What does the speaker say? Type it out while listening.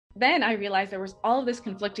then I realized there was all of this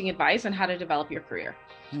conflicting advice on how to develop your career.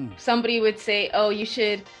 Hmm. Somebody would say, oh, you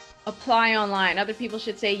should apply online. Other people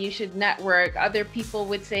should say you should network. Other people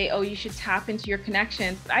would say, oh, you should tap into your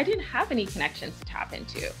connections. But I didn't have any connections to tap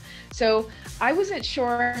into. So I wasn't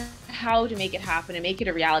sure how to make it happen and make it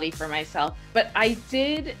a reality for myself. But I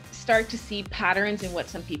did start to see patterns in what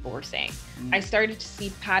some people were saying. Hmm. I started to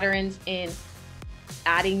see patterns in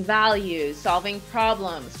adding value, solving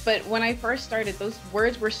problems. But when I first started, those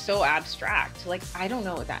words were so abstract. Like, I don't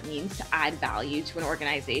know what that means to add value to an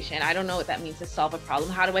organization. I don't know what that means to solve a problem.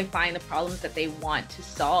 How do I find the problems that they want to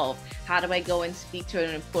solve? How do I go and speak to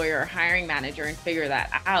an employer or hiring manager and figure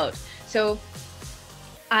that out? So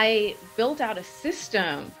I built out a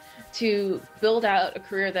system to build out a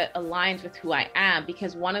career that aligns with who I am,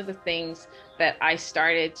 because one of the things that I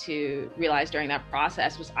started to realize during that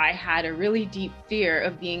process was I had a really deep fear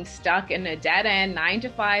of being stuck in a dead end 9 to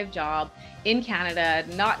 5 job in Canada,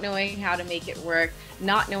 not knowing how to make it work,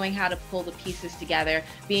 not knowing how to pull the pieces together,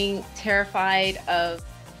 being terrified of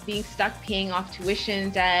being stuck paying off tuition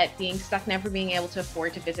debt, being stuck never being able to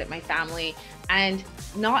afford to visit my family, and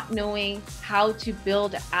not knowing how to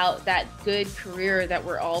build out that good career that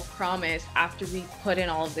we're all promised after we put in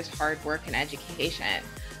all of this hard work and education.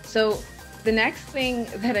 So the next thing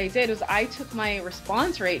that I did was I took my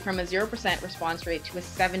response rate from a 0% response rate to a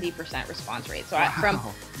 70% response rate. So from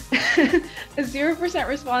Wow. a 0%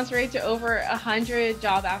 response rate to over 100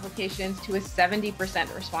 job applications to a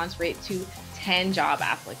 70% response rate to 10 job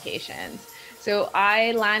applications. So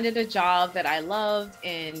I landed a job that I loved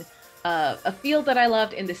in a field that I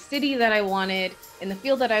loved, in the city that I wanted, in the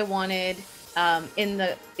field that I wanted, in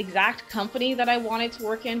the exact company that I wanted to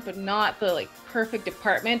work in, but not the like perfect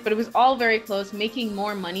department. But it was all very close, making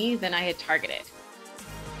more money than I had targeted.